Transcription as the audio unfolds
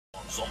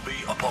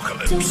Zombie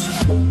apocalypse.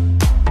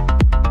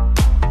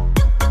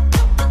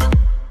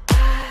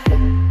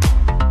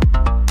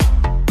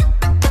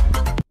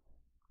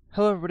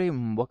 Hello everybody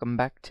and welcome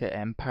back to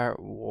Empire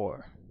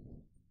War.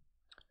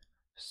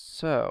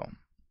 So,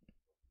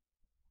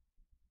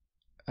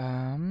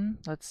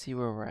 let's see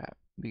where we're at.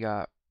 We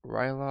got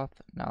Ryloth,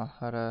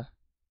 Nalhutta,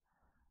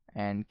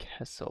 and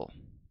Kessel.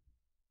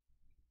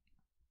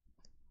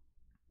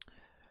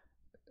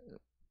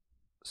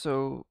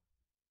 So,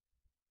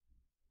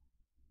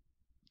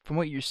 from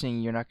what you're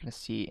seeing, you're not going to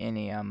see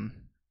any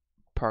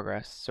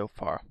progress so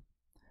far.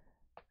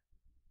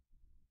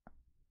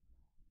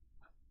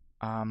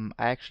 I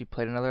actually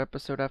played another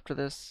episode after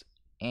this,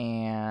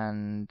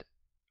 and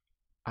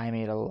I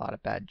made a lot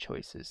of bad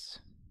choices.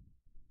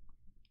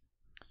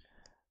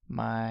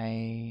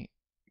 Where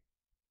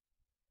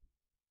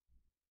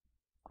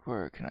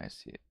can I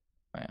see it?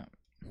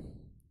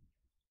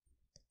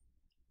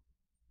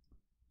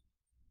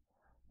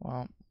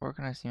 Well, where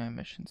can I see my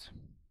missions?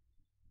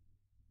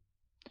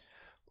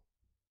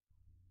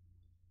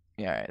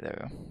 Yeah, right,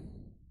 there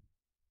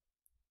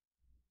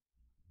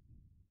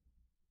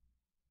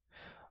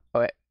we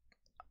go. Okay,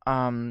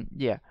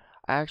 yeah,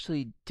 I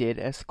actually did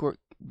escort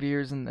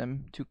Veers and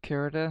them to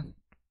Carita,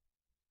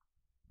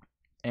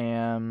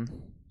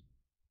 and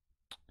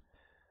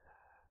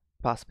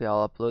possibly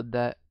I'll upload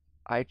that.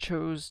 I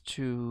chose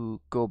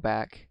to go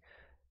back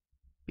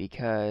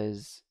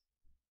because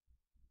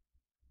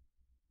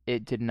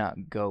it did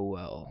not go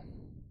well,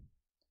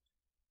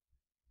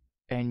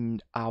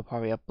 and I'll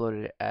probably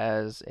upload it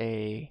as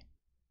a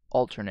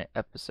alternate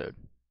episode.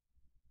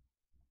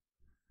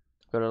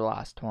 Go to the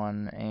last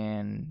one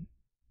and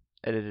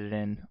edit it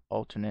in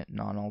alternate,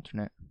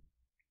 non-alternate.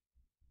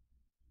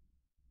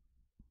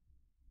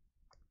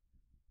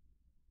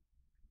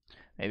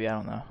 Maybe, I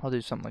don't know. I'll do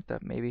something like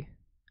that, maybe.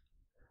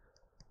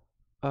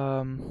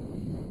 Or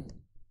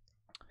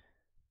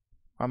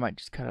I might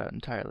just cut it out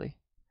entirely.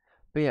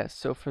 But yeah,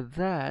 so for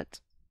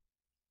that,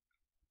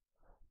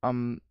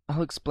 I'll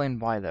explain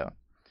why though.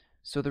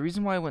 So the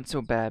reason why it went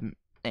so bad,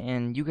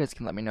 and you guys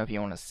can let me know if you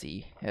want to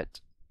see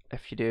it.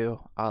 If you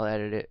do, I'll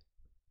edit it,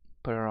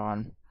 put it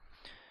on,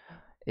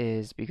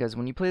 is because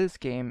when you play this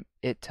game,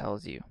 it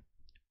tells you,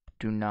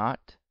 do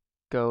not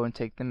go and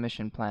take the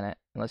mission planet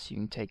unless you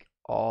can take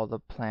all the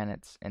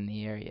planets in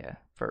the area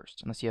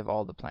first, unless you have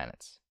all the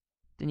planets.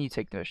 Then you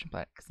take the mission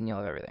planet, because then you'll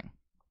have everything.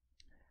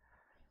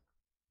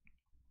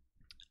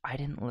 I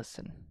didn't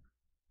listen.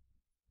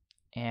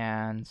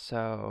 And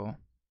so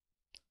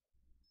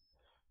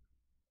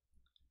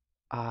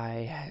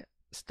I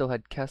still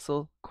had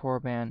Kessel,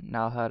 Korriban,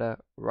 Nalhutta,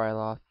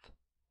 Ryloth,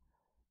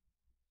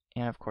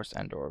 and of course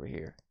Endor over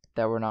here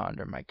that were not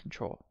under my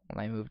control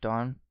when I moved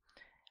on.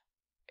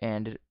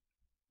 And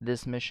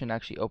this mission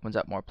actually opens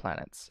up more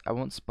planets. I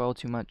won't spoil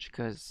too much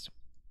because,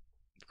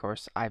 of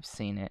course, I've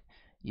seen it.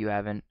 You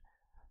haven't.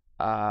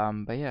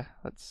 But yeah,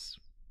 let's.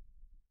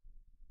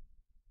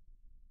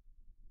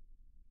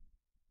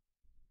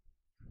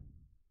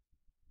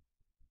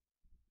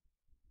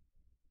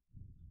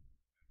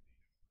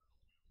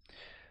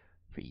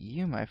 For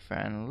you, my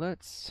friend,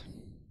 let's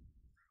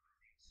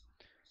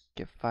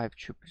get 5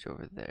 troopers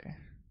over there.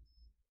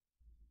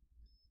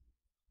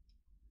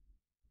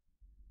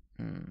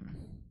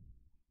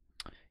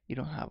 You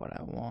don't have what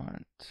I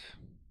want.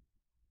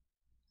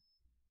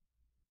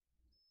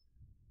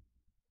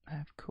 I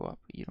have co-op,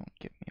 but you don't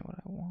give me what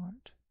I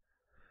want.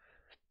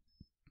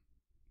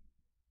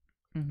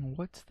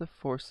 What's the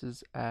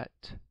forces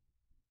at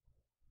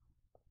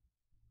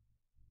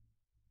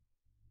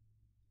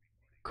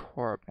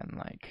Korriban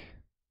like?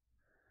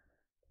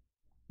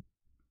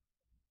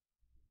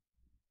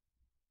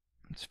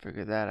 Let's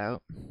figure that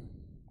out.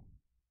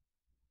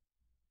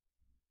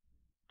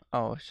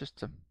 Oh, it's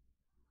just a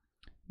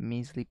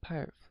measly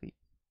pirate fleet.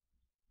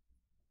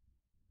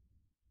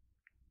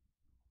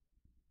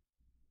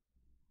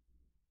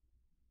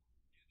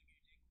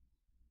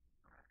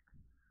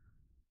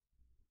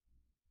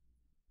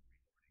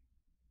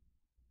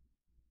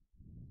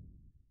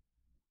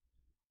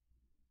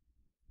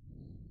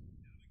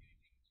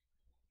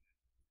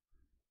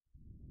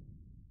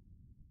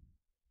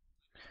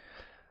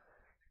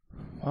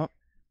 Well,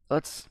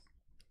 let's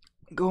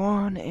go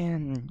on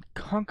and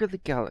conquer the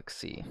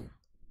galaxy,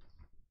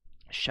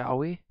 shall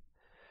we?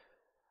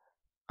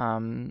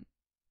 I'm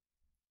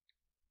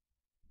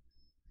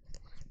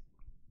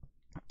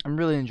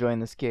really enjoying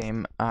this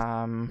game.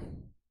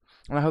 And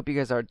I hope you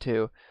guys are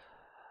too.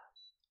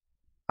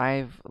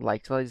 I've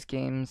liked all these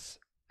games,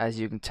 as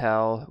you can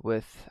tell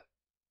with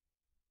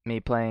me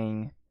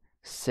playing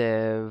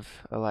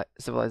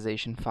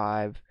Civilization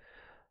 5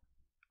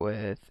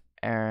 with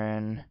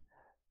Aaron.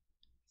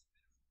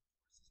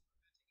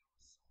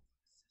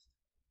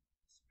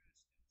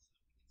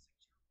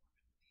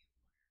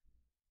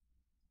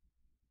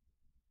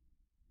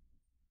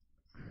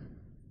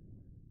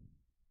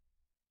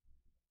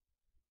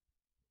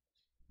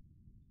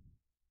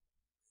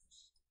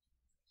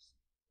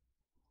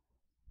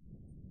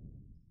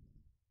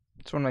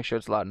 Just want to make sure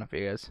it's loud enough for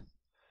you guys.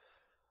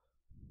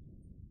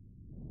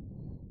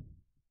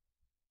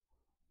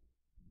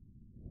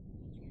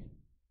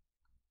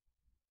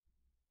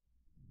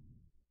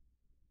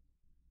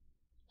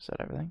 Is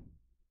that everything?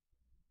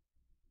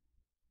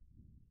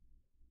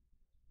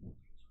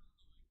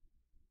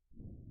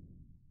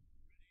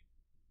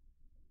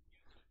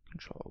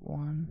 Control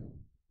 1.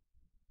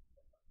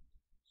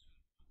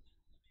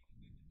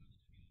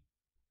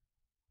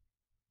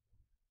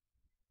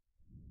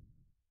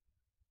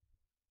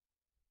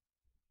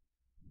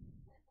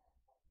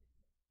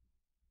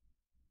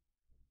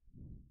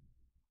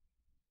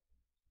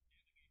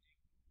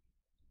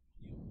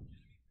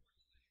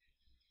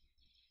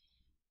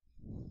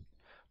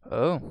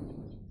 Oh.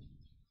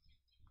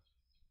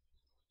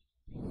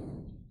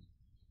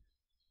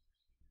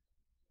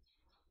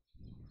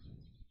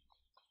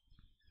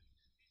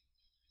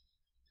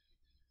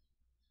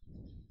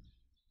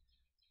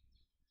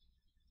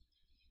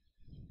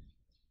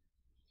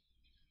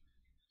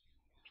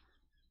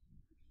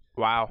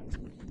 Wow.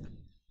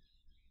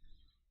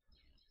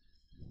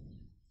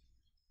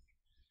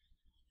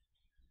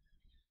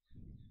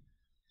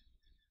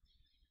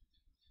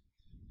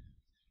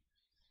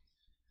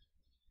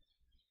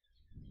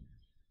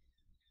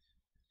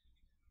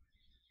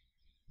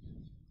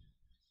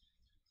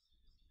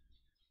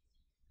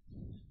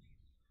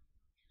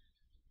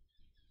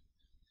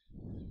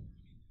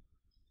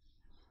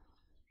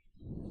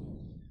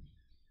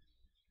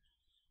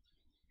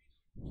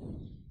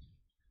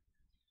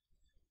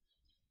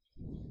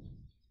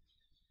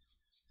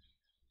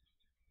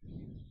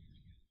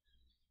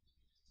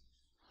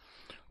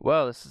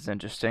 Well, this is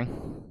interesting.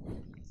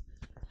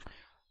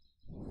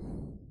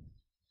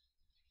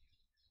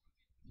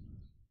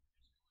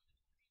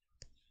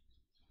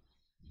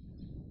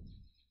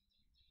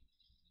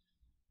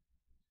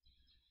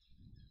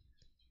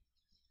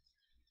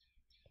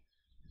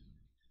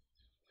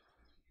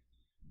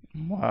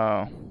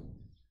 Wow.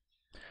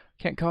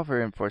 Can't call for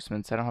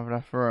reinforcements. I don't have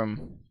enough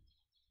room.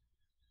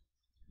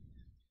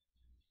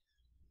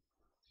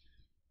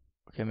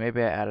 Okay,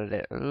 maybe I added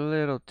it a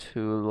little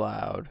too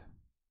loud.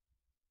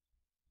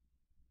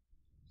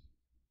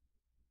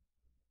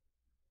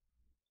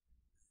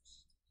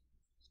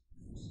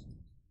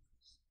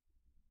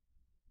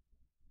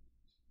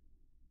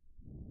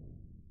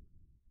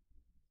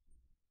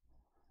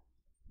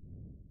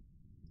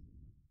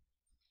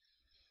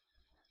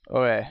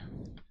 Okay.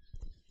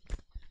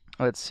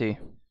 Let's see.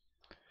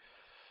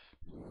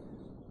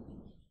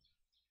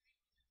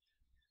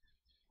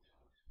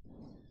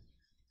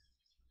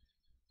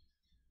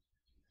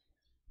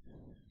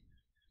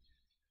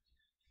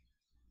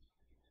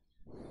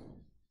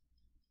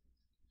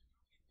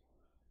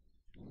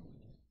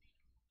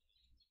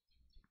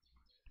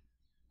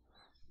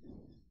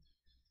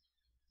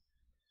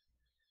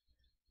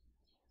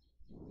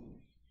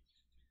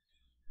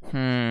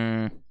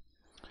 Hmm.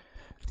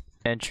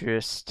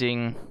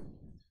 Interesting.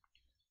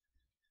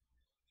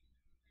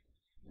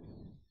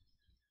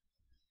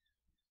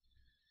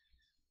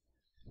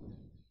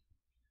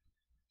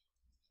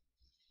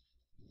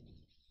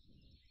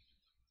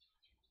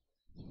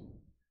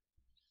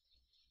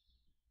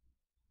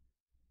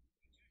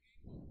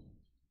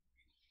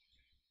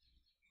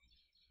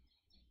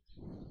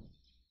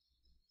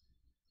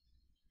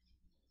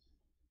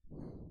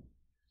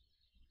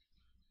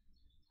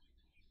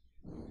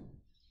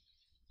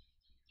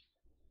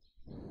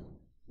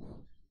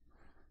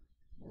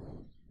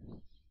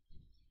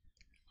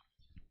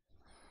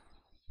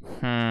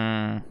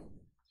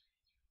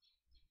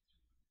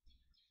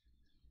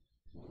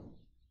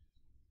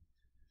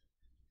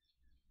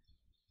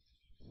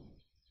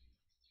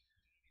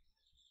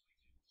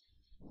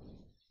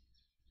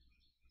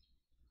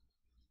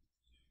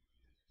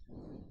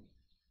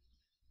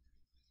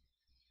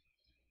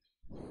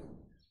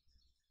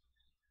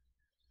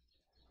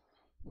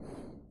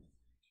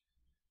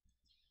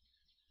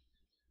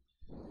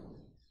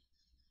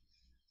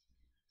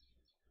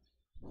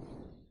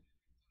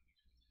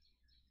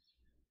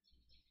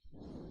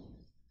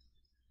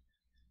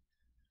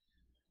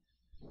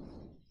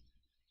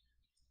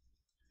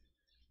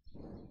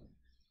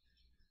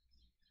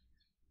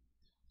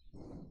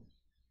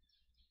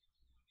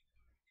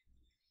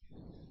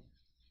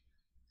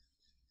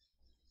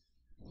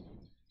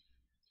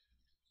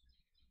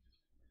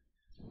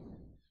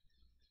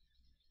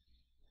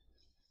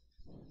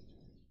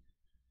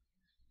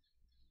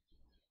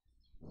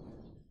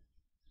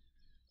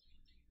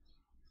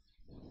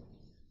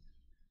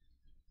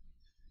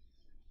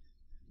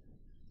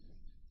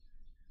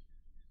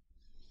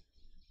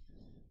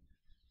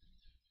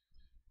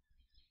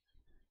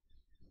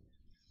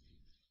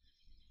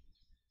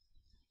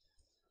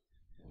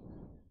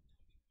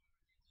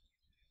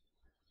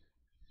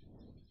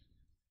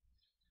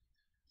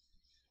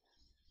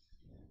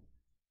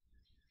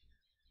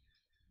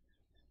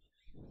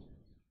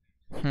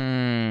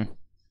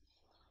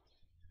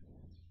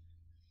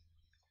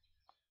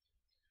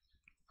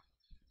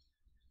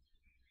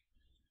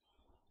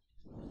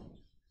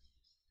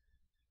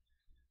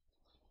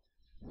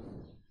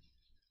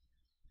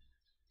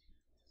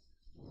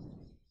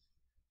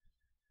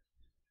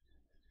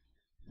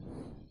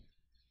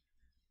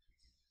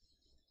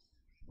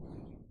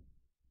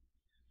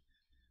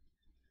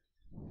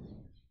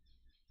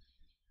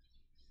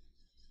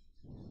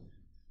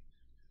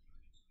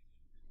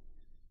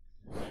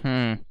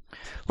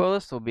 Well,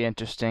 this will be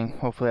interesting.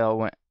 Hopefully I'll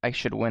win. I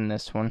should win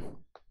this one.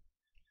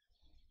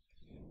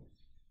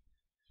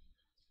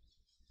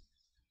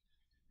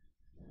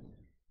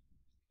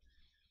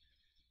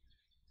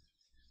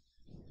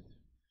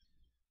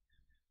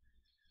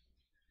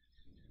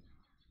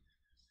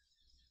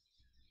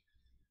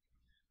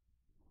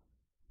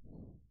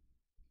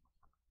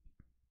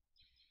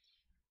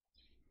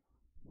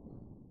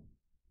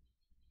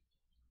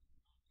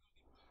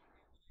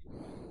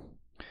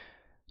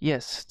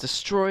 Yes,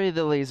 destroy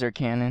the laser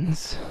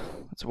cannons.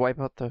 Let's wipe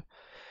out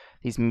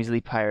these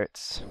measly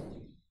pirates.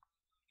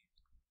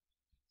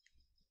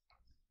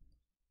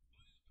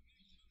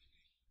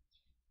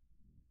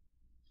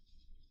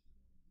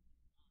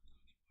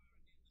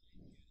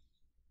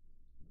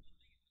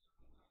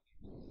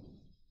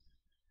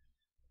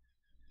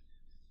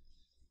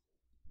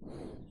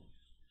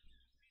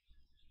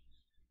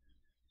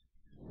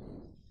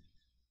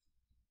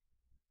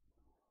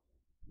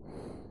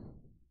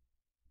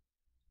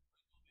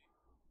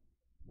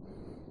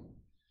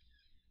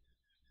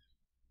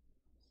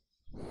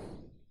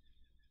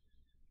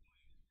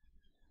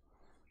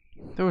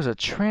 There was a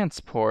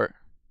transport.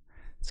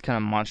 It's kind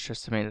of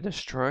monstrous to me to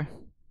destroy.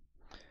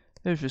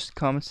 There's just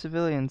common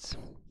civilians.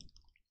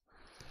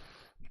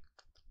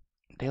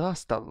 They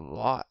lost a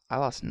lot. I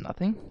lost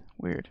nothing?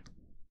 Weird.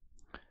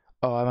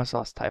 Oh, I must have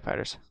lost TIE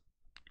fighters.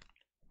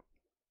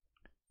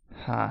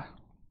 Huh.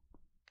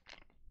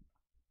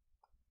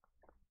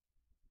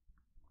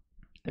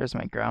 There's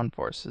my ground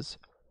forces.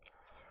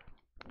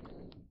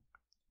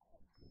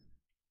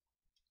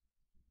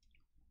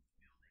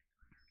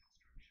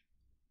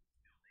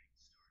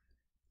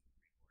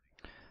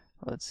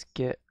 Let's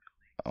get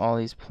all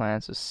these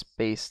planets with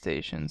space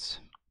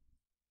stations.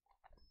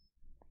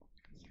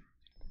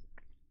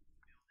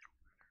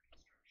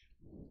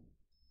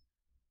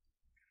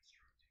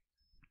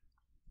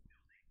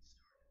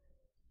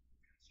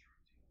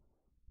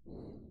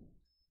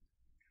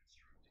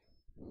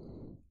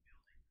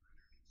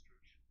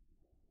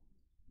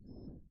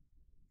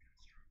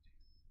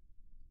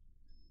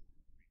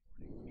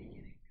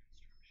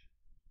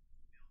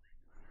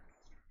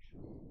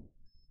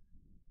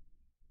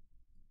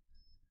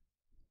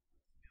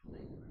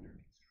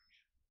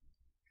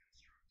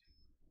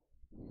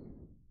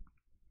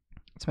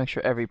 Let's make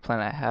sure every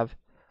planet I have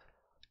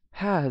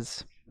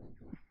has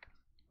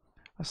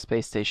a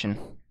space station.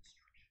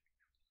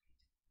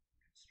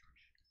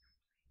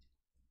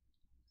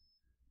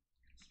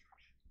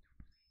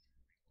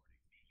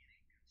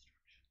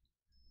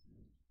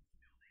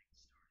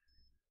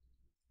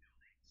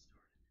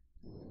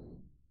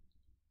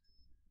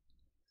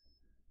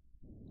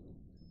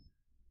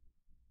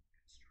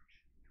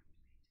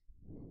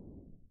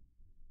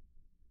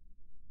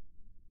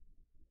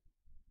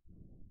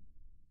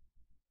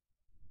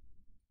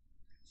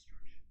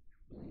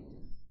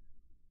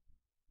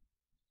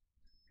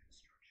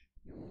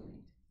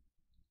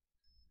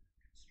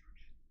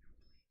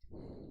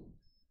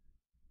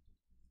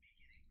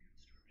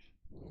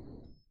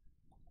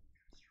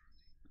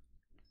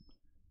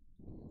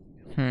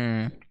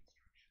 Hmm.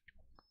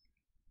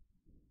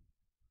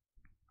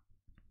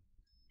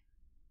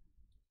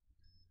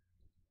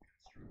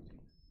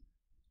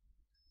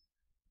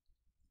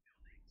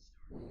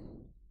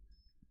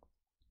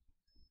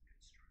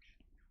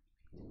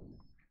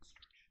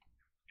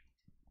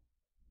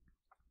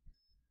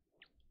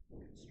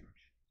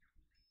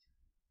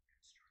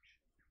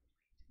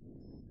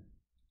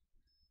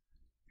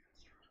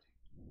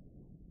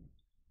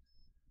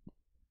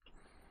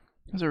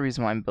 There's a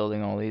reason why I'm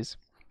building all these.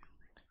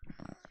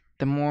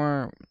 The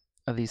more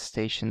of these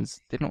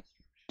stations, they don't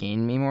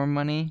gain me more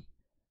money,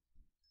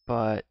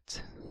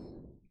 but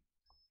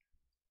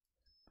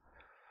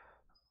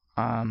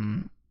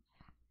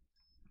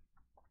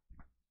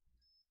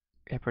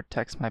it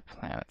protects my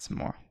planets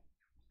more.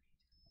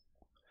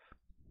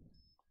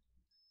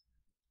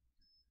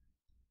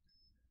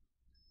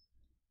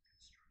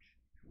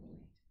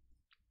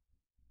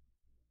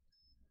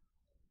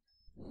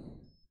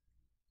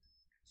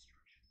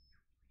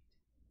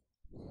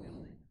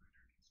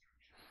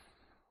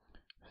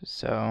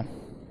 So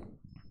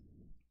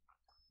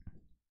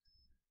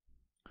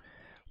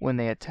when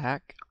they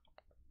attack,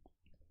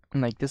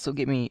 like this will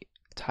get me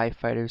TIE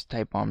fighters,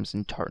 TIE bombs,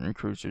 and Tartan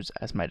cruisers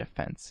as my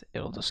defense.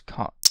 It'll just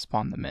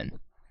spawn them in.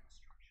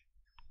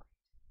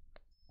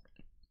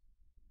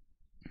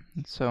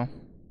 And so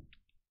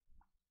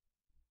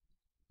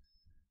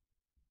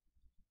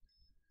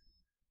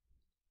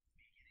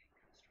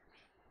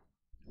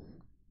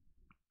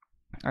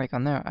like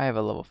on there, I have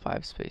a level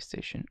 5 space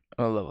station.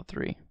 Oh, level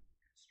 3.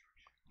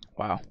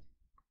 Wow.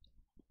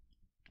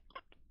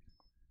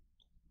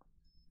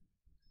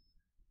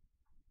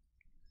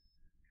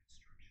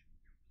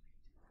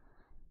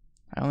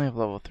 I only have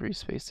level 3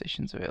 space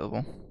stations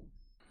available.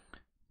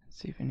 Let's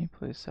see if any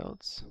place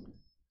else.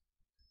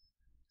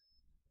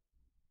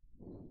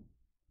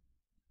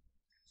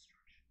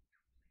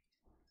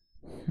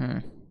 Huh.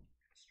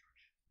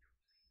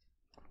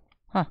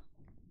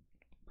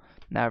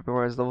 Now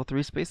everywhere has level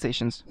 3 space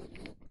stations.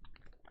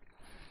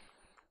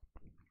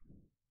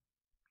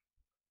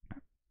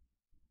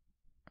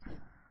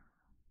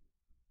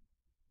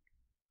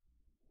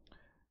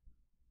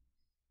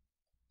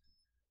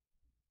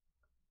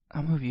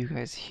 I'll move you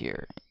guys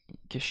here.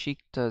 Kashyyyk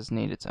does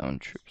need its own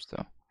troops,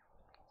 though.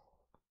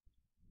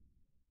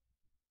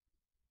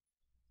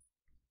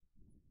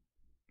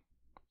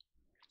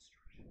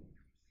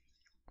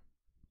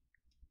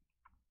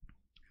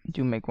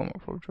 Do make one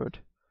more forward droid.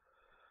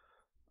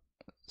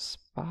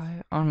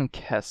 Spy on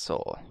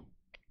Kessel.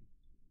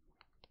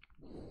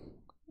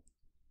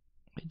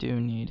 I do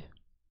need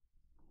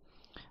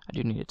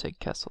to take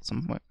Kessel at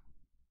some point.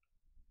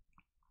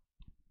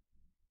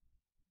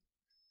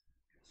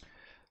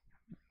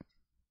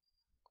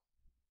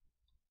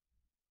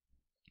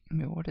 I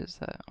mean, what is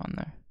that on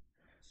there?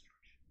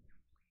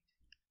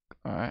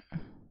 Alright.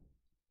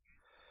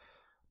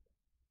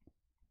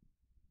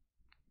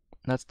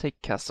 Let's take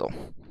Kessel.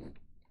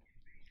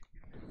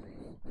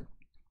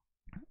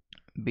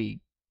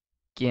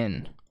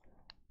 Begin.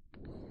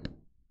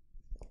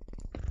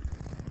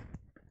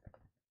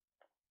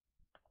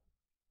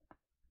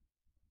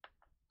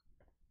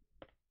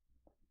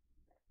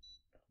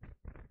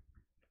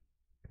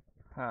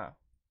 Huh.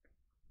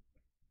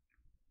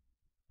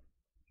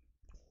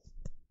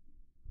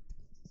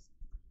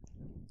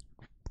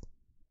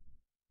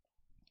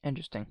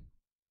 Interesting.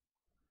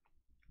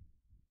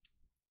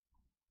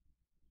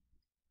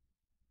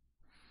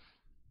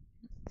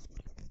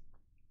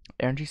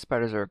 Energy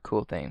spiders are a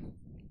cool thing.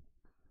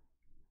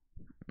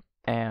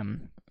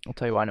 I'll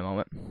tell you why in a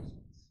moment.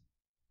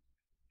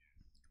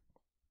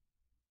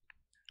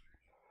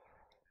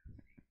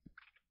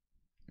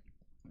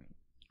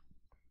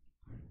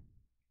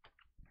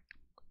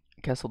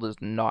 Kessel does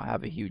not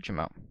have a huge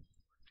amount.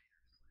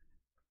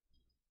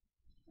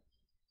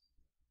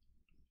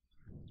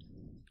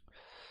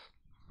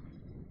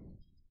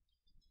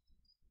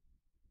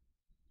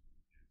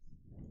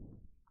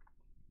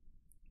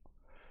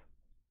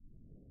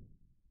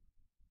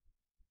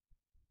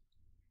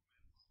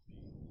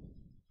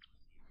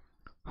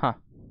 Huh.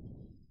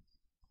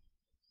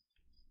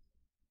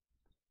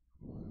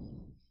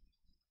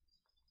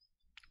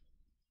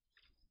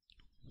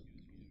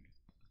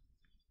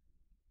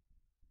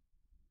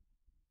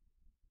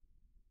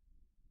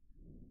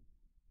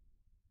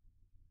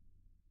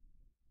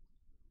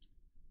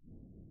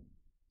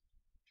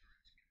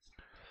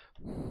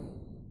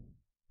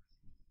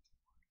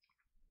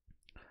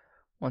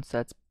 Once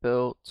that's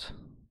built,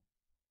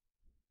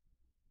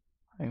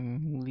 I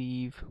can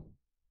leave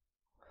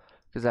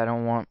because I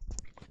don't want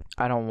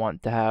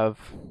to have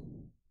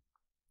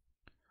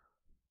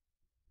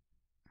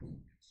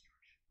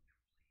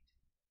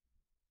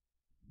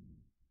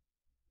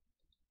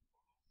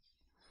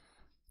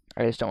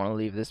I just don't want to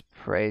leave this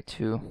prey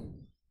to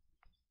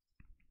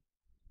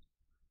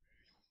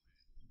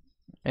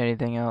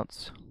anything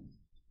else.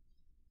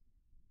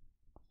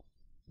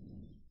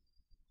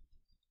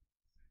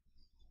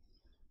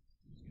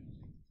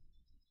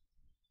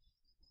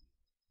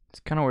 It's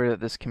kind of weird that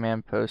this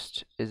command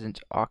post isn't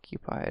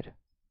occupied.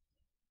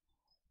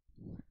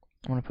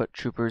 I'm gonna put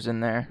troopers in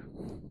there.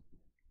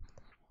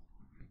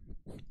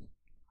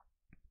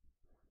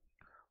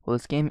 Well,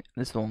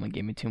 this only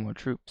gave me 2 more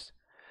troops.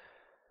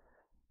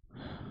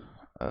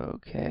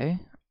 Okay,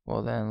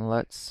 well then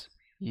let's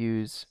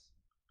use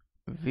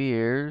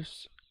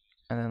Veers,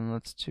 and then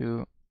let's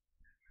do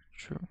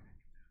true.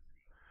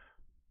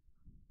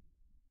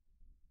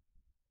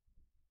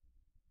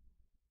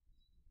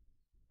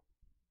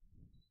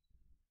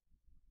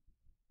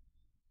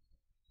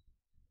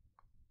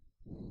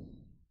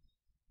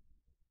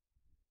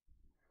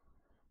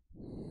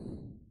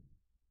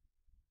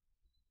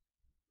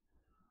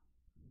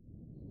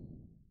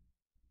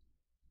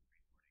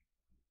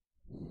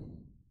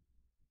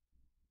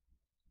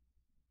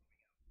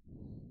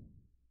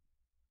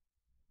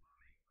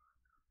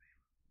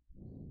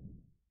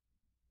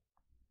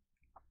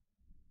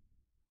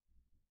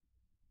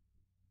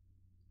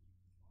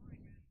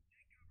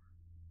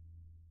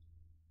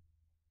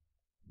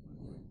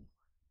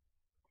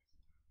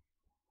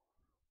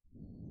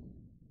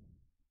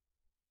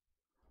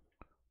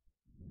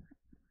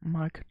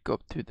 I could go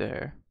up through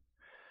there.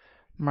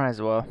 Might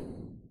as well.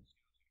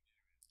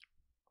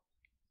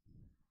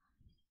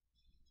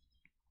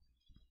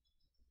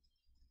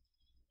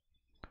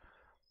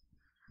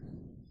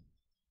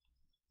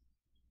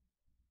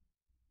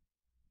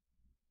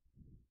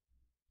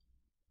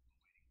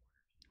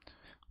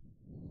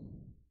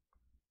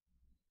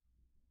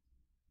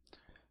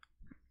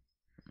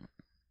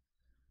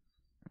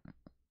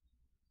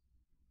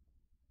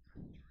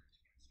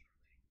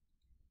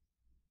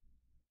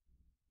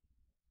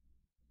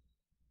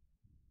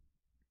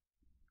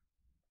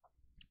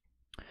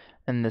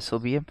 And this will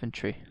be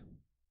infantry.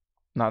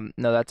 No,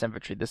 that's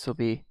infantry. This will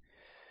be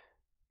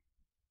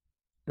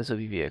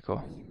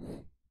vehicle.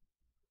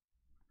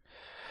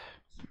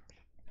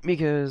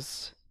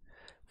 Because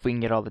if we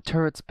can get all the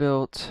turrets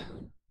built,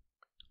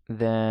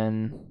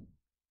 then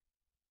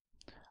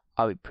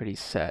I'll be pretty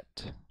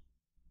set.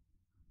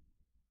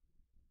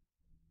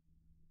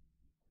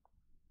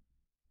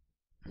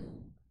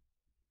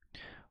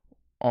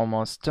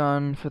 Almost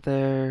done for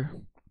there.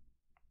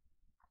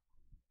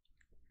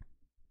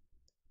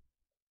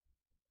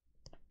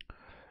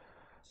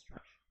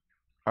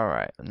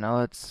 Alright, now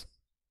let's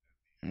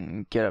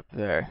get up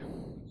there.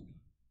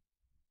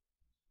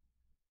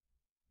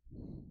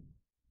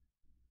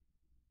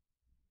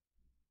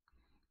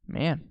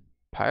 Man,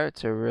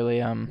 pirates are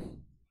really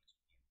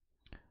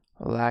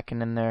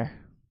lacking in there.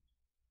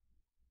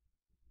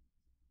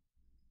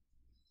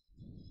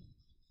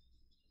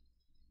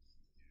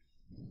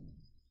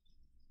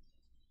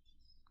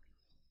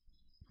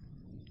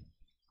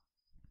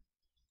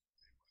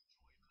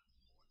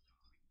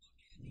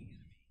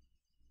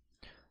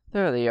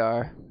 There they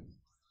are.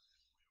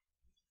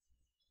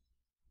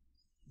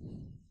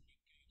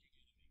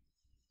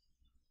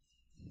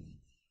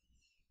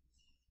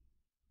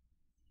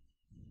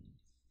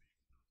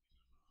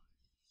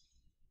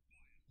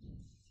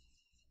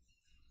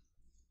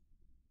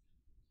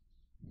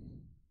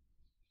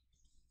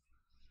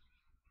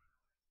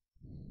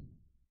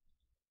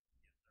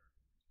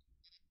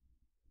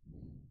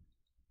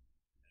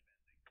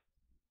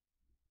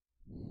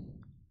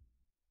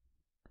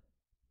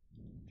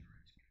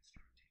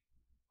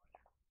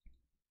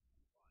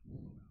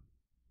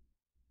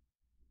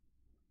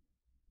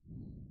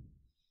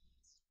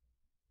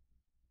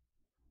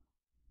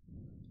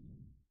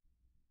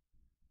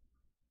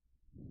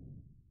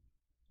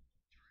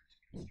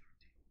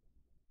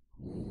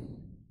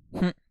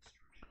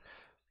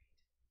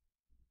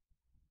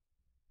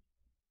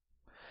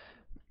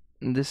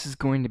 This is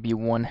going to be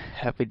one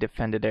heavily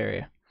defended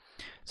area.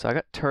 So I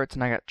got turrets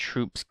and I got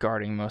troops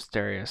guarding most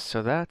areas,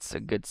 so that's a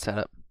good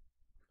setup.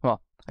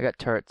 Well, I got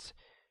turrets.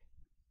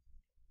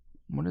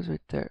 What is right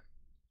there?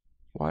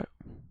 What?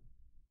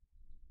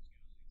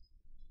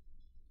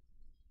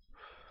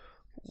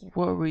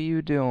 What were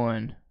you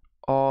doing?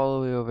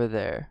 All the way over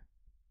there.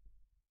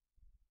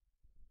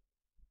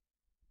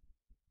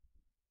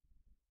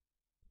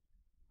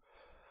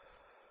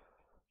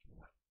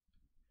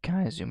 Can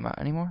I zoom out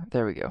anymore?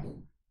 There we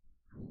go.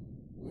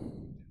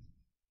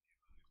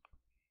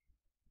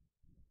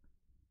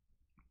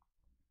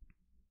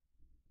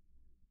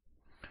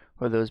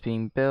 Are those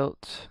being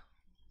built?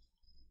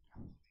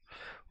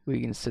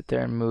 We can sit there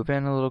and move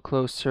in a little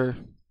closer.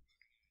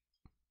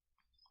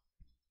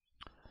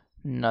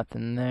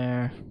 Nothing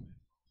there.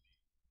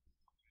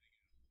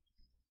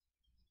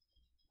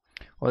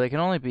 Well, they can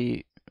only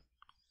be...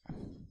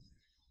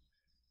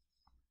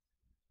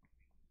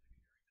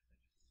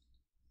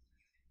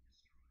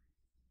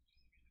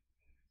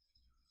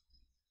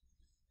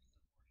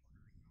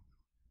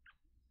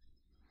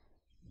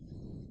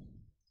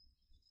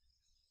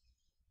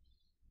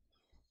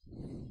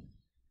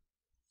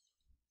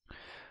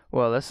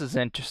 Well, this is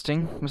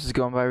interesting. This is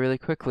going by really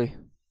quickly.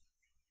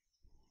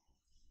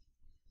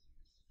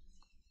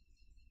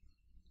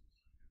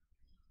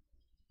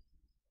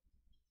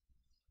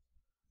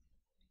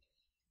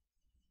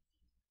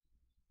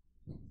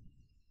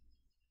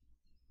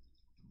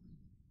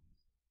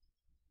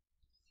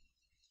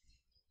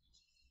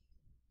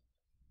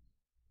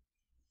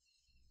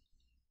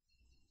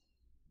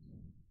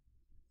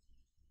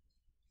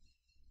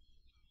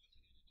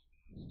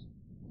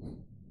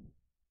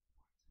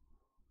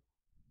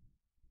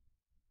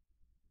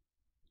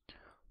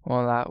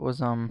 Well, that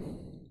was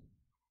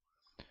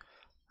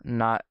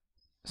not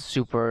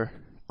super.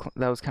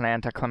 That was kind of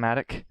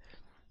anticlimactic.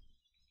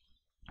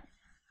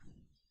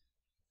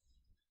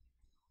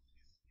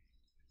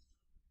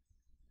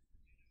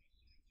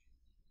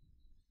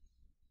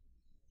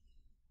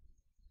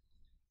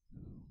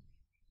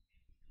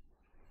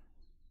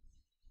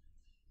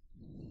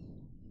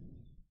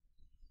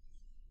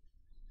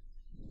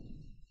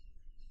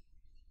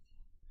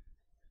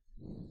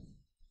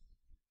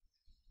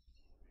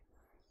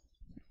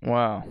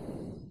 Wow.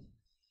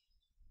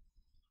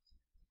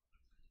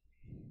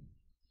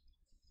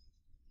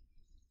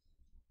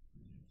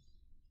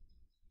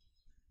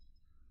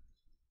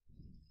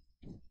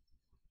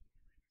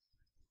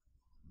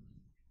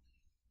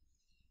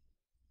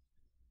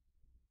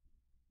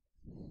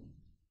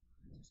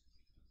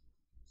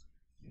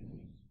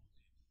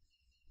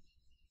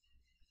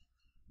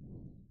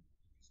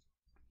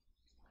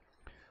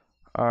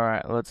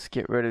 Alright, let's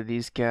get rid of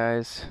these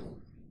guys.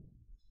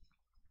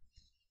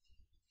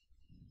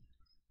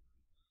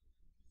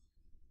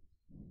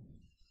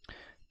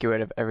 Get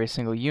rid of every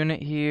single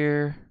unit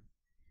here.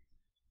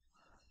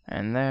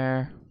 And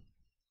there.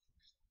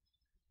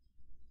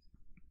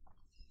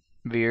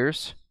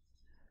 Veers,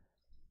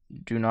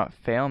 do not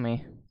fail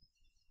me.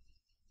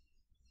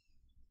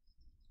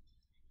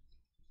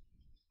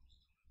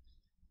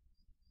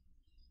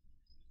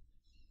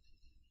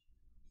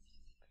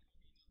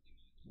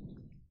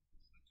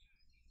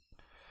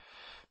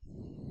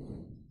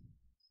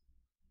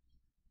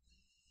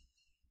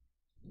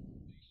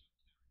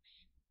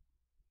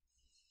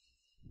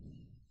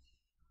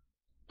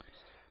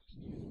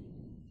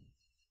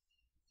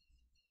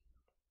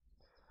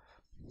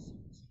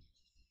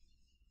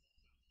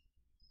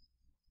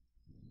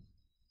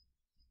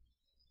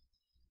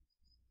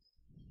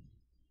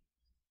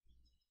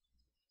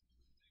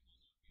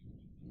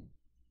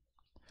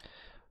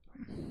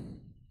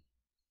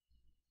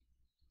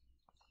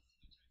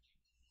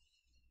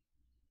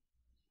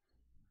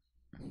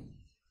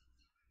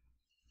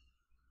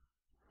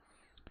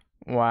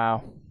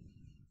 Wow.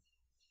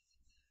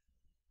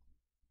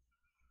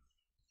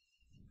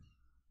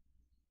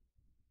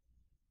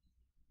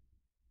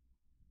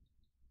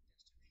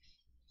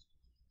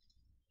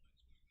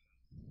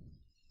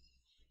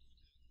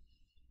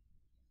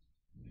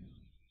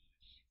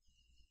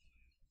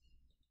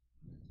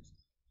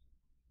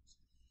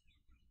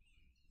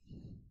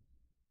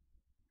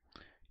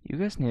 You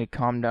guys need to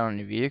calm down on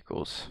your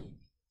vehicles.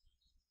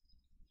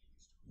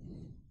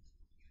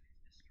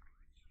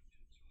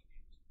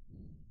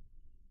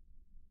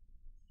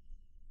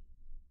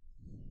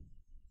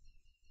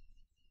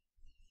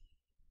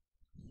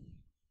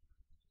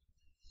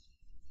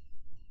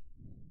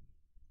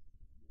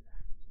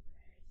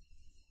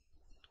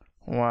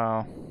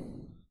 Wow.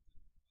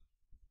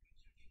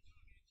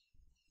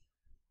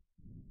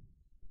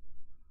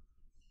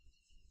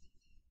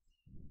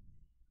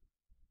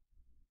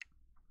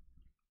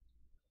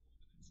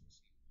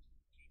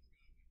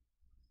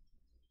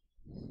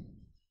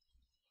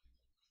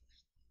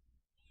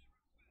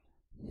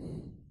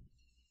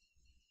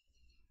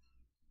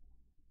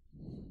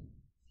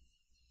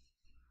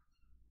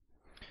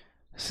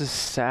 This is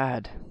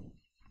sad.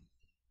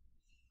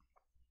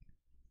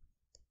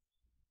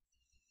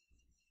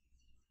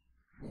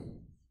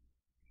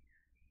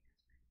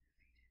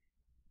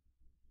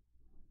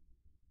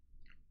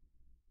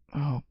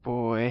 Oh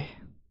boy.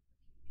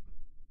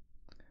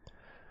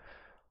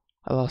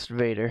 I lost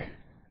Vader.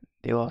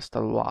 They lost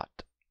a lot.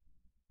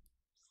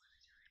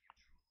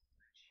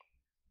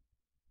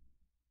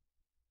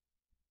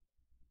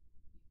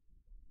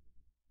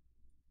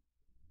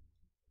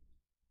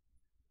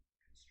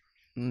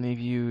 Leave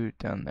you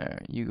down there.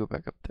 You go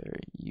back up there.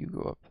 You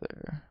go up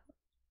there.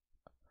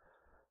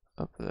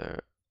 Up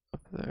there.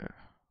 Up there.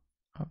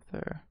 Up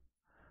there.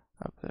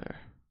 Up there.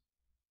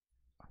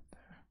 Up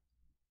there.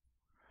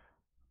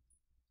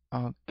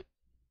 I'll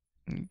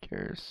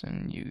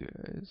garrison you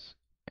guys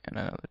and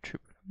another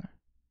trooper down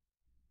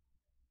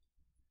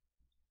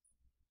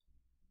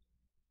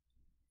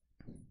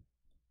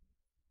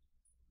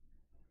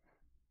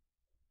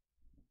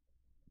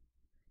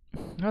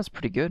there. That was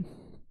pretty good.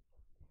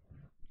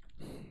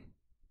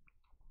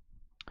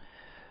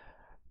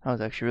 That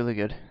was actually really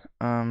good.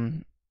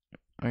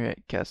 Okay,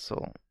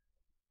 Kessel.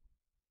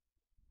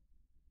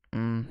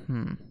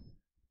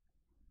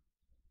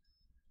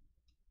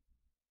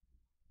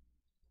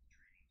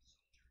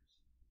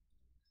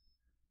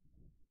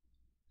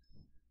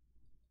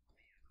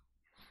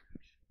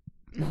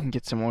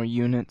 Get some more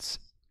units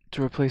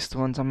to replace the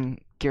ones I'm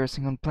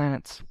garrisoning on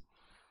planets.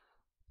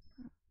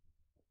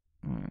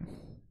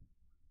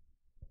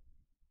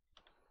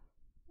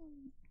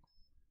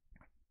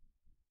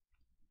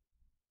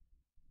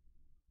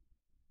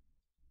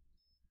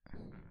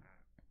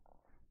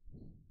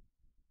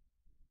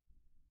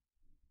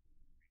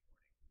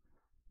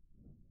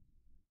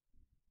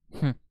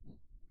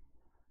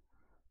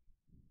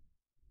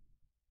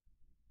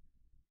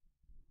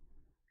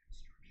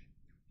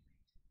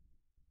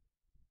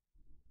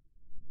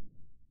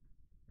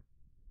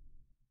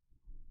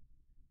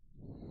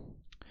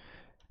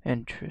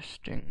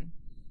 Interesting.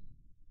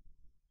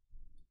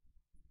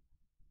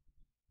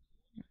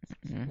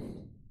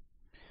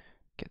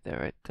 Get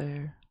that right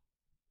there.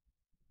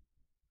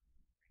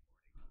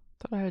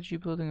 Thought I had you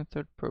building a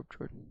third probe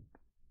droid.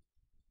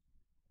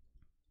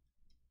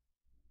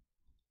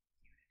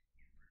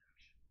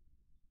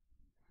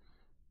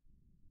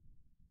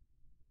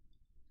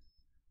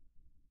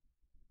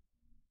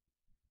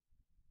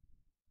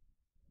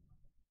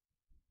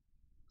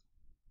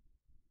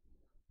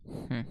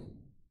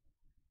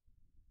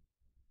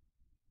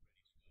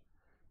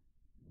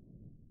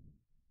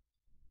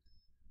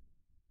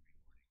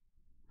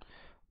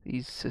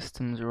 These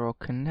systems are all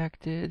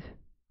connected.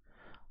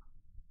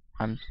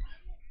 I'm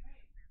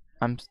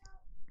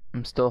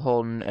still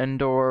holding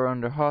Endor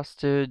under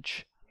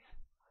hostage.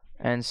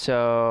 And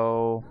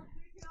so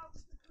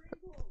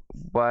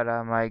what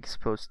am I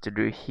supposed to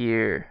do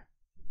here?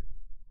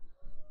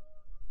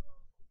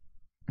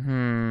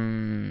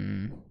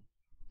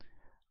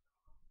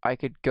 I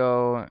could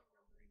go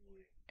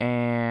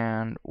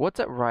and what's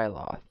at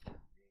Ryloth?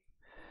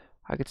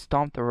 I could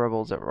stomp the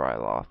rebels at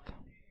Ryloth.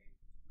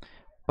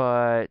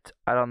 But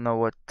I don't know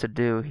what to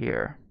do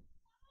here.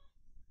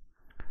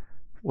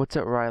 What's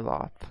at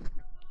Ryloth?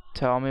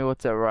 Tell me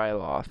what's at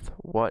Ryloth.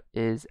 What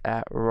is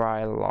at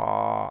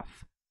Ryloth?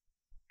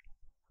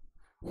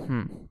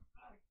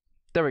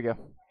 There we go.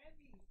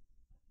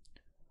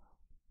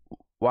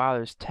 Wow,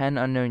 there's 10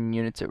 unknown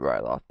units at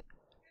Ryloth.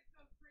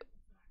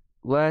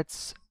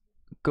 Let's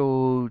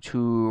go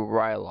to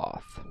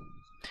Ryloth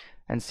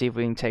and see if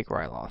we can take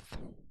Ryloth.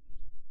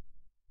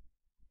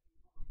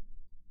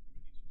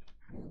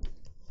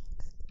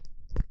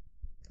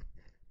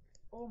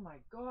 Oh my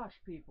gosh,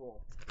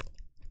 people.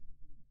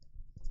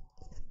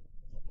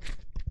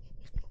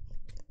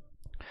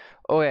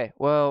 Okay,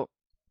 well,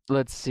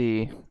 let's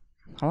see.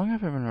 How long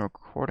have I been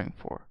recording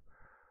for?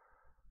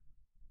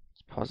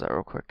 Let's pause that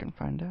real quick and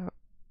find out.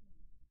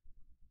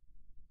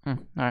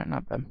 Alright,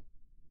 not bad.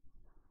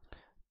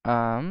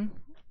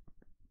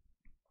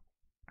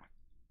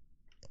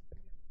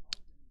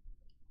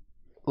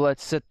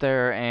 let's sit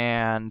there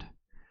and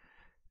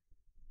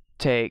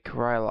take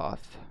Ryloth.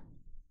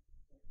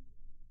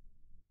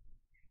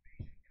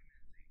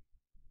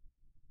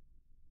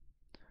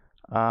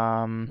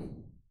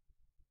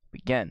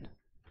 Begin.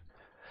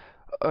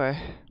 Okay.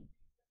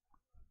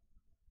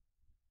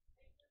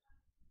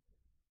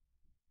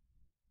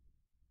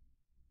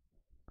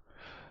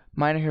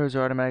 Minor heroes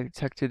are automatically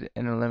detected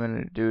and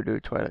eliminated due to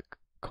Twilight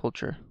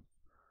culture.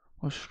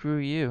 Well, screw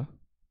you.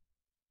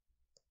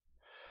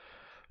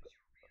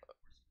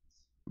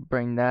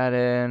 Bring that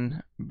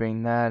in, and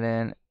bring that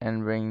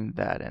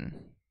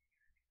in.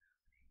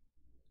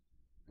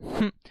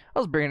 I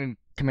was bringing in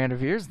Commander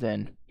Veers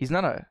then. He's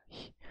not a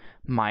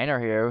minor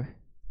hero.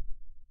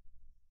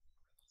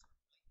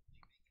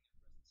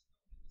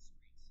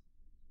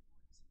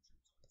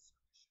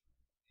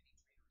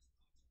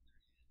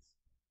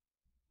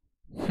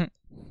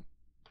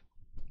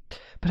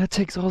 But that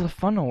takes all the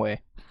fun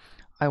away.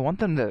 I want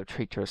them to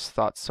traitorous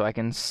thoughts so I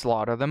can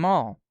slaughter them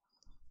all.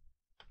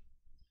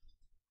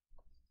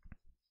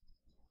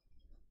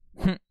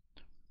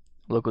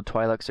 Local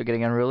Twi'leks are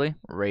getting unruly.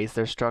 Raise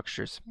their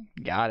structures.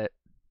 Got it.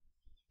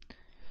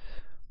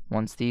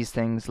 Once these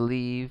things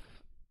leave,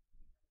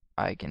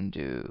 I can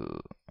do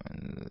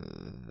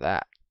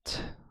that.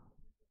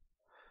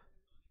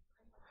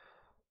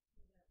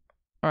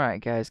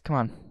 Alright, guys, come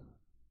on.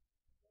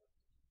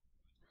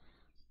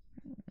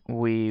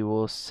 We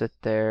will sit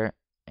there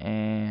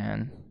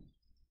and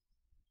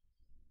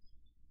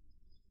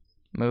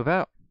move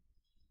out.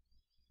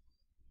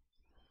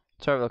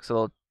 Sorry if it looks a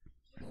little...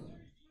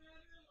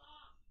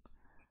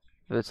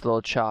 If it's a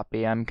little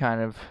choppy. I'm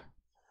kind of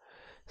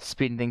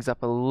speeding things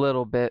up a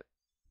little bit.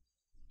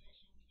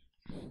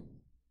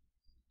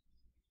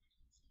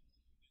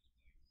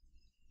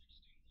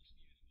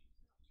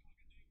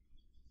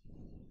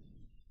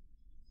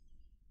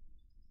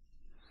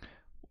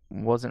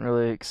 Wasn't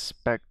really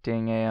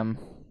expecting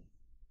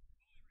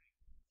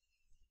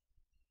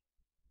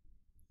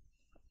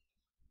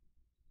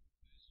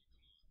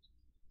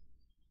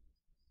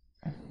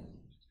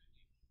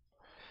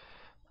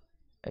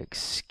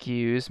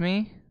Excuse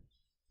me?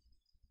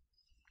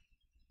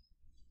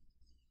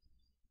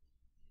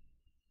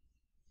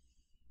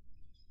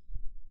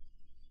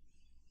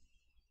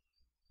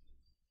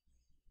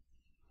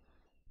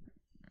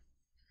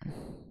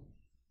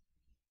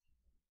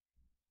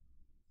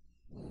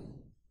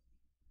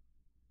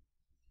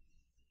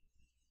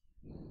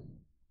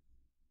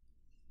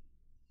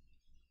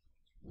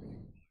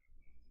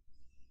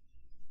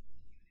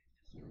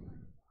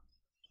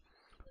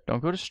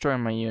 Don't go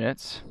destroying my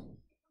units.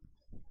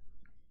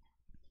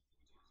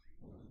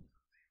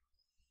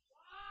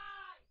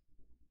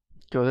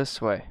 Go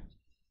this way.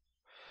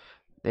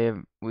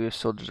 We have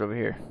soldiers over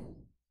here.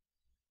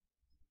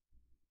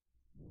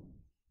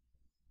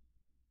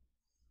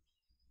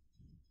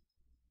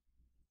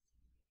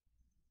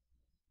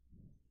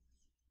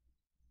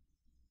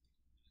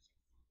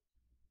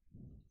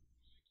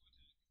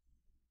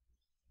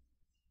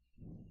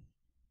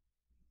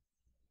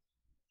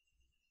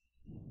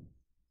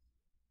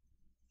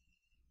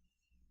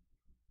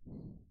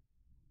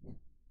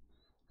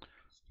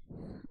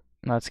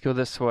 Let's go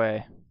this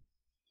way.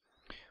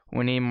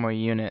 We need more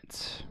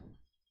units.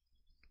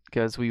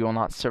 Because we will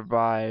not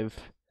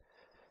survive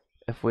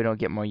if we don't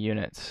get more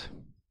units.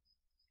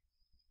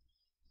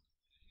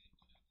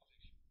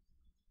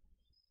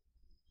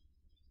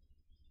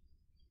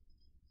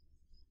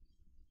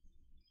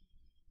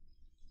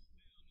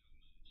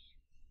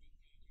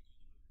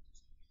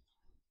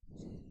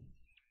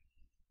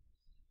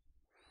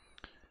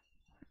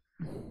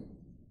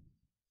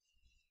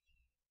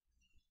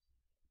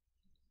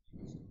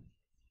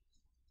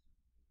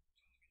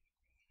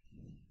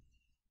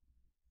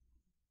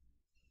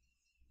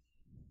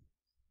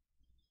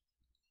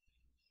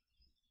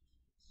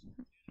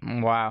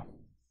 Wow.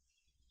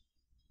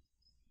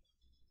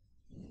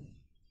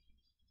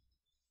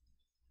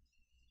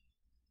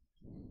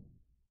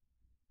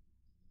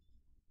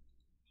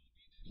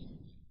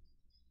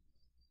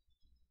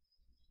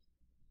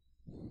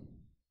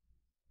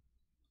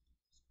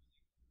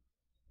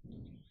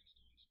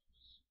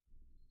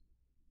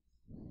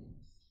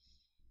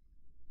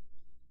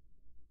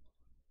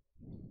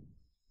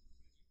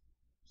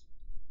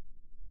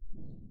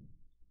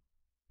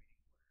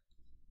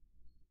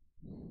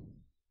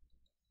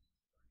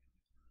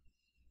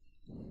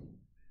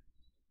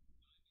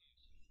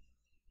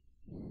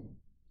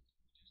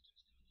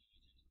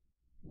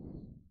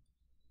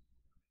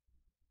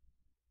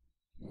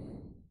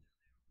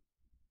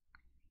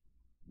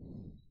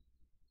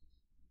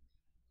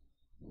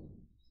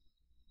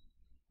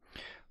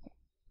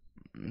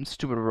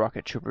 Stupid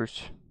rocket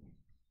troopers.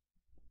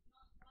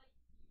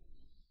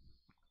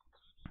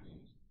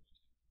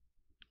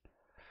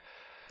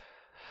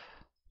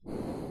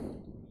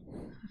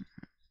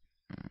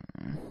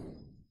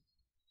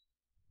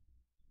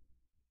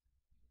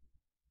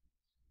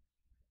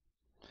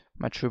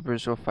 My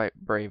troopers will fight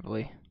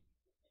bravely.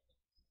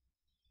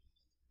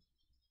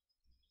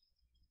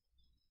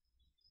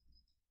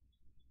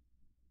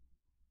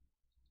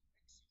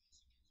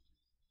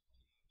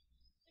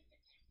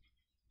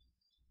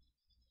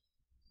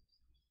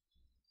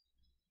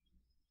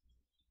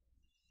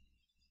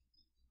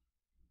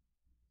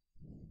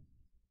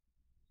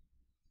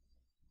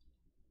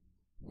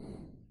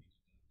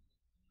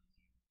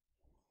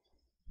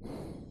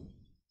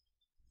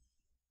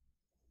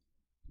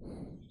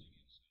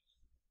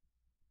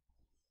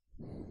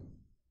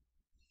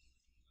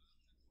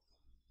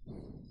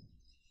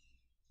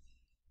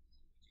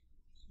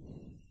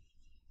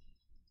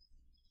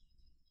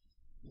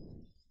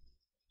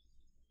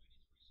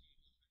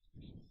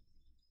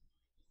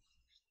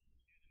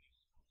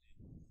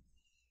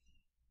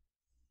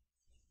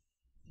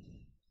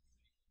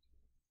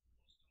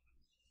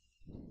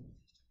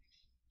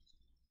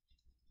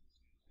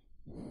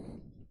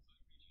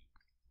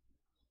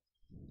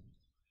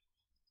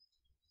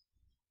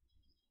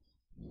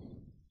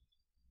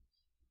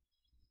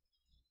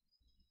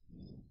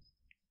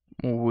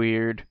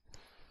 Weird.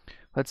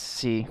 Let's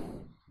see.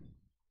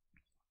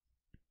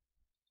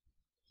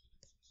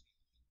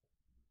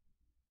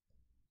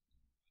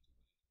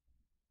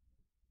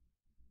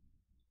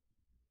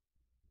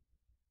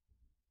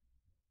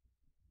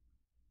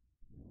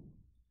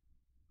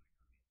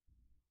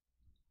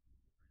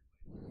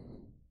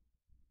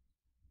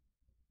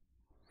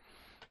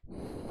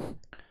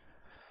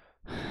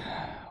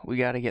 We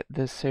gotta get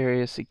this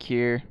area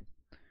secure.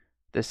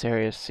 This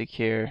area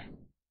secure.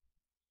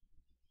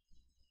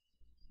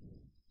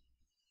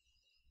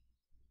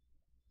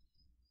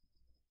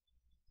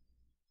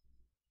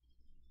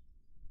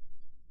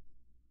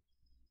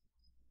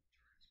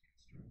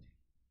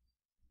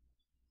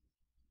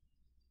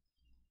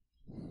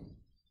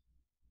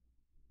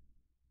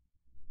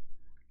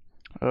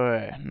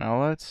 Alright,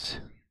 now let's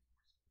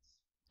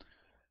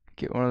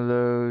get one of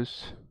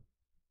those.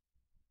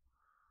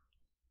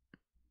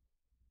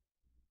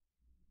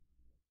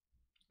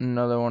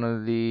 Another one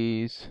of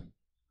these.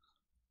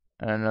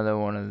 And another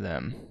one of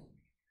them.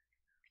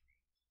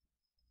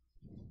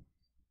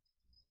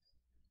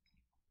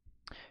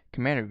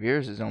 Commander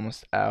Veers is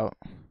almost out.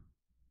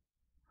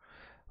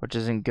 Which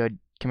isn't good.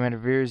 Commander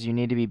Veers, you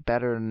need to be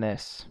better than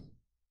this.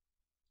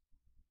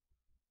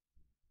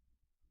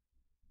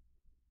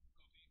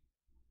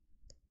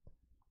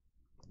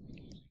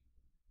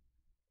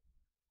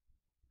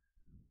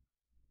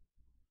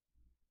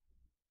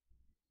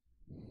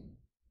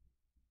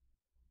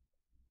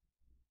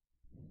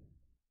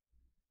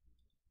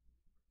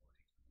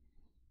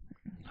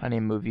 I need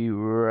to move you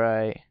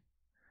right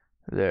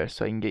there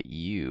so I can get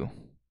you.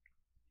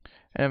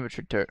 And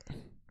infantry turret.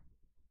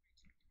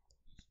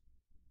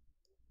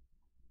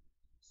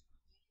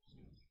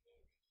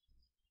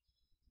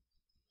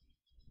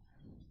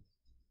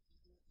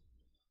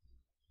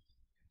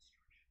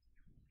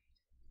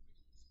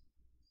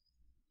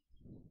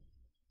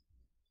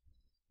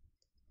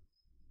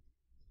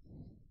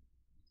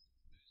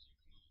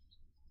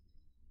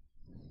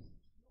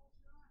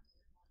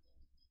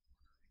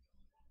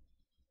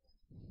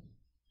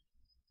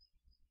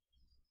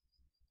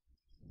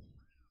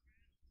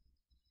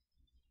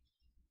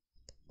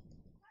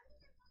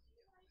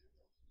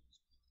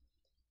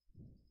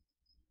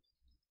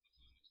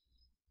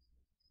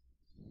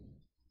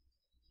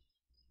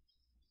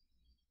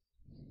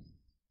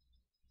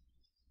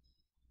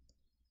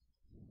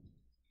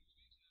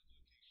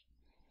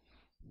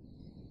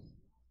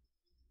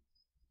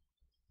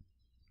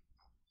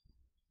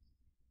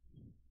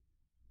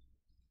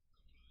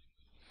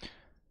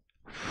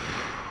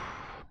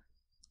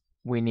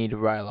 We need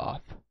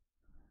Ryloth.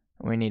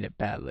 We need it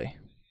badly.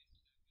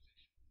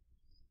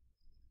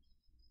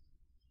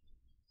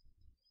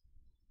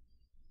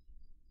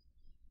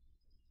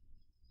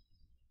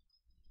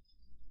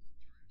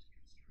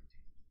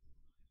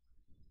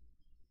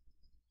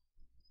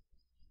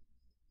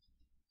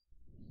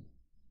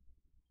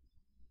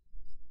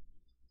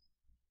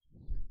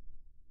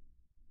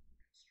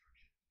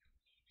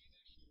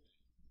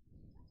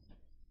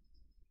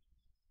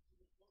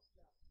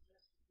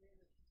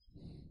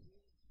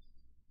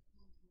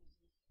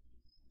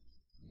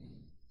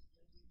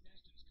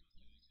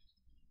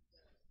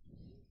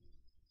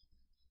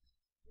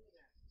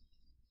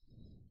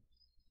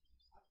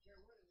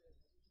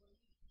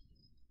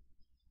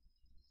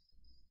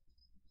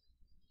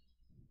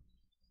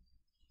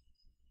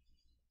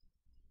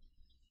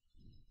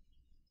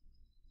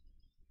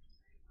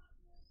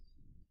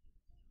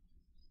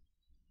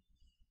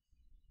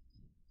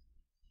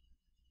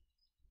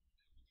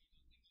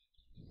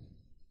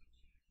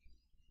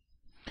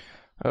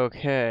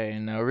 Okay,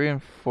 now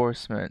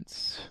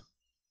reinforcements.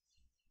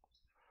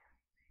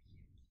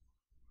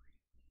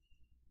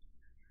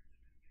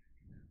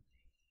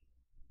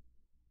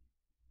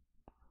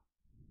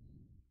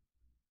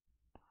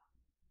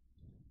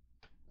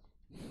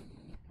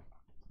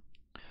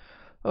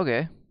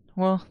 Okay,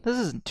 well, this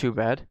isn't too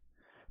bad. I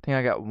think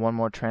I got one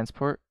more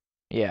transport.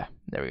 Yeah,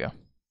 there we go.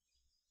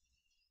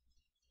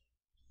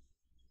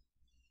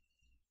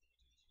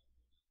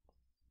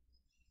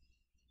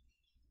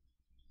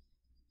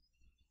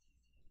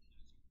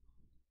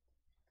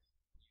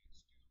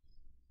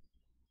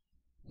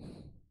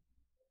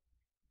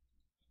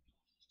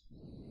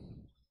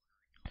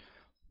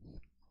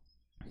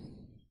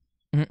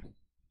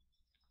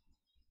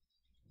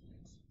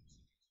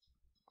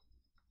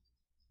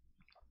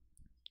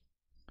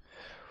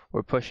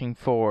 We're pushing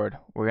forward.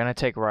 We're gonna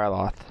take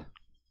Ryloth.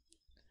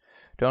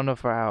 Don't know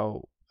for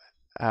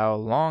how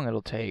long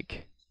it'll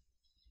take.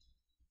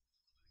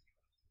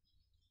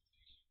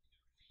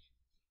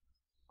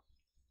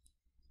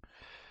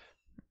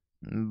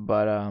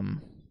 But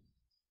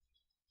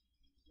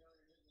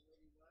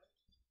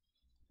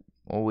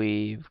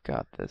we've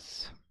got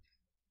this.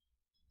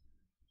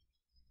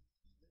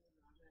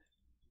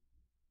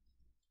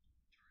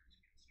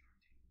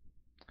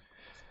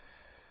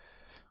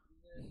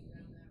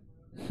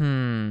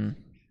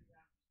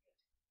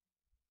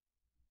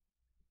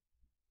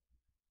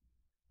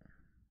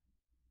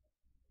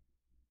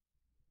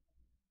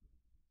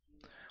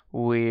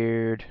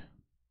 Weird.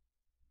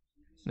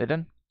 They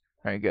done?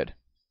 Very good.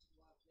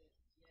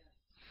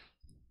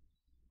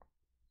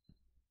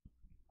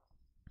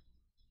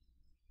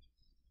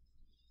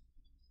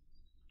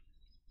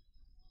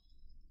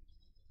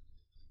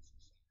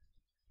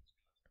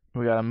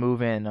 We gotta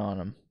move in on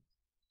them.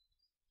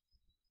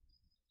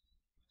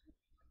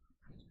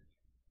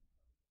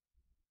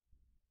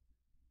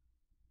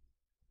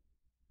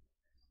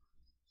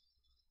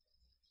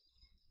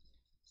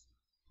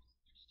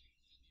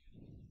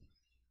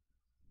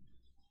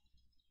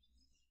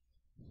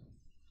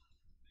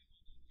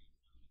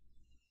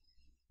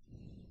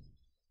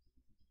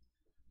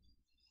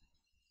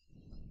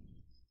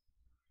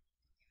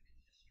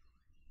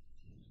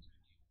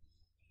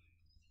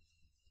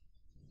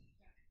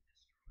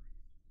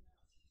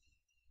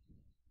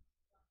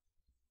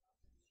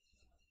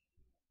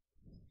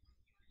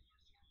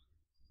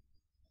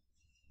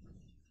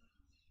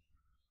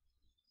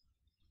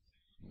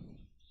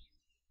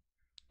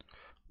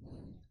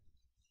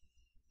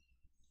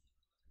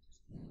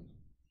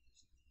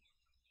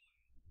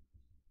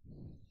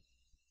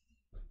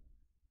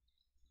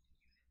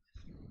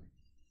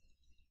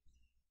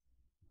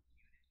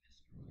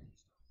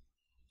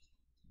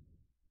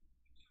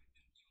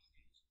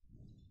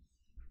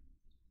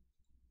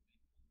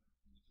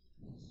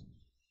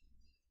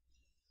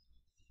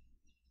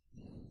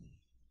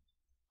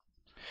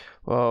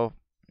 Well,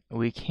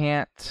 we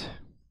can't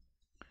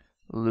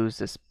lose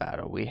this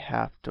battle. We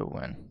have to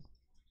win.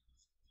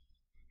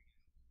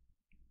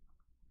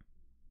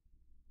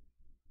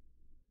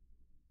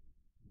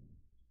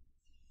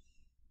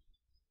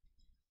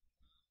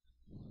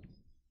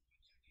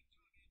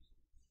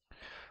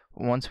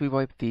 Once we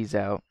wipe these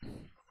out,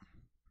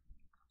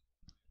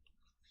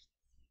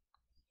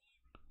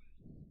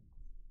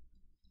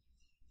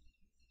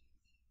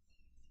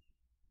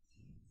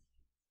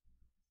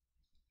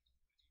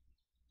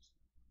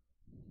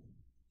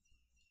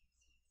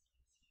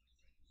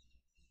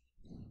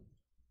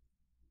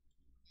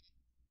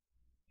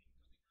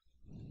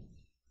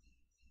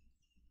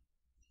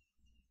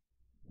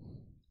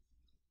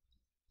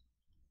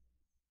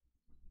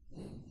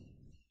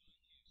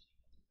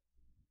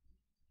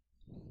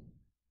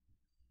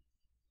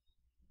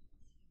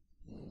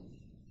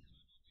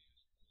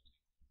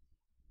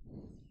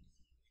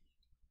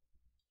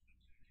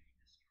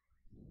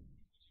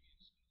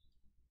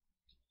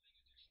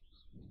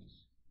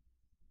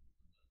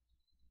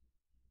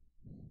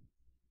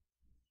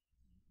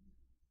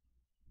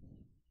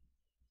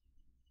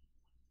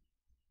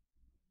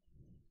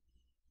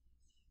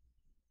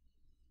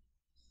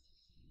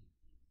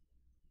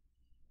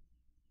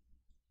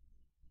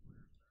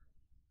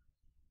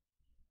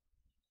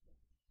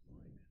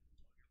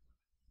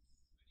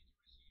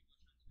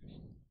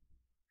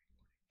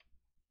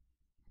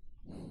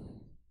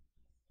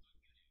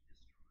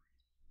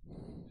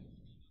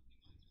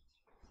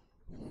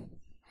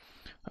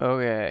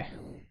 okay.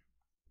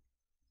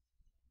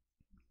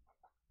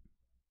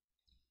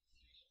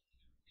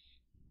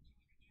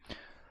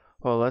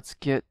 Well, let's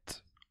get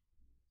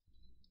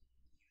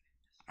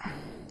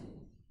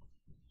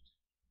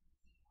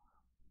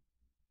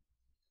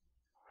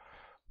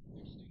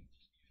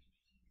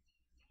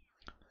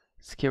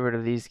rid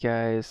of these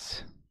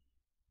guys.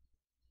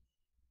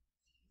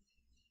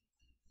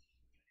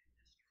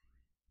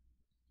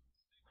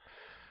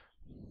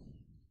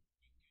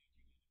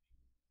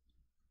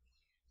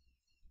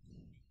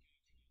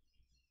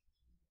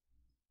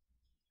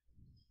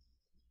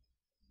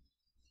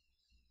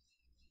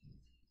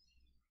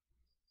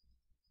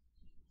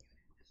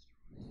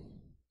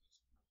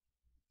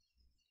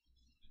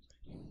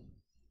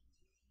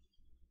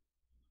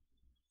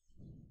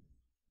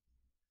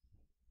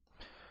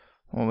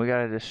 Well, we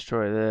gotta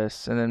destroy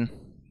this, and then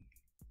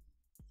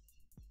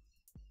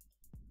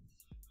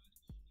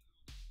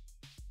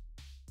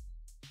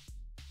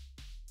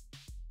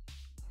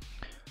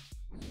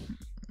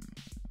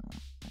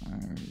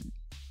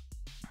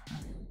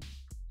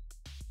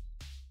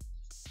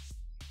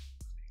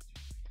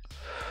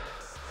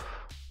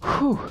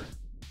whew.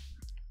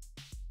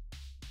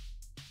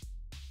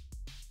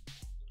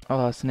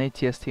 Oh, it's an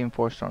ATST and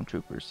 4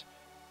 stormtroopers.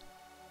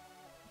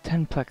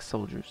 10 Plex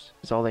soldiers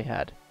is all they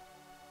had.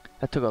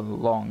 That took a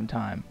long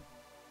time.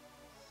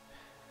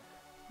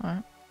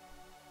 Alright.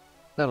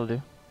 That'll do.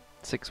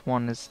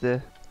 6-1 is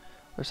the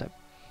other side.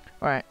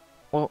 Alright.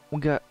 Well, we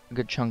got a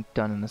good chunk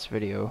done in this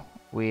video.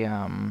 We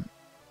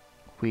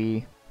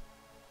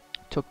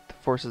took the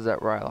forces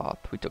at Ryloth.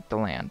 We took the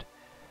land.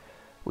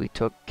 We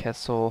took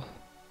Kessel.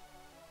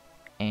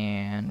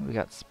 And we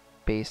got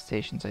space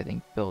stations, I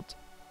think, built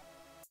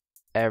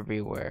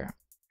everywhere.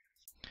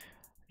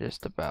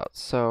 Just about.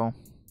 So,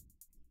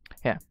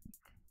 yeah.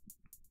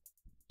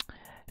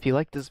 If you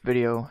like this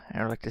video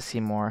and would like to see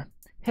more,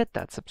 hit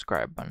that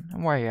subscribe button.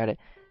 And while you're at it,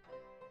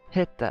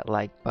 hit that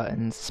like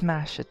button,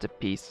 smash it to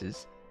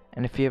pieces.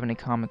 And if you have any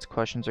comments,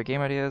 questions, or game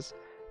ideas,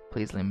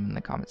 please leave them in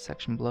the comments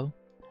section below.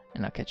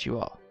 And I'll catch you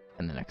all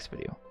in the next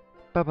video.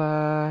 Bye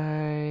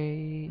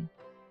bye!